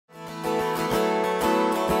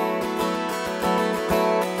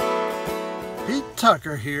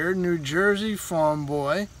Tucker here, New Jersey farm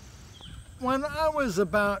boy. When I was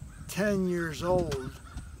about 10 years old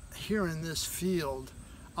here in this field,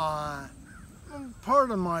 part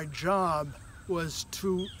of my job was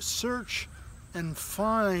to search and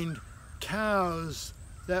find cows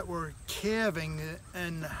that were calving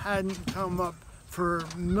and hadn't come up for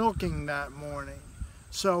milking that morning.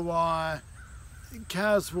 So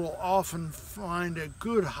cows will often find a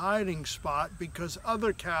good hiding spot because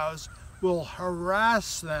other cows will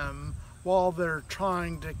harass them while they're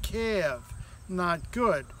trying to calve. Not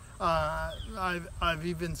good. I've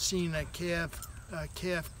even seen a calf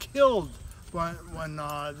killed when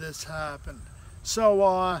this happened. So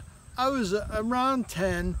I was around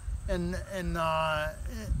 10, and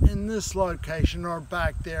in this location, or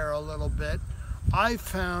back there a little bit, I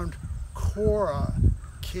found Cora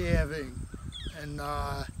calving, and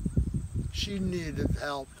she needed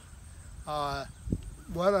help.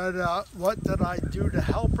 What did I do to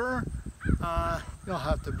help her? You'll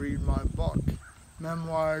have to read my book,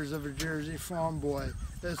 Memoirs of a Jersey Farm Boy.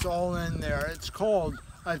 It's all in there. It's called,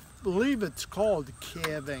 I believe it's called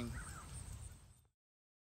Calving.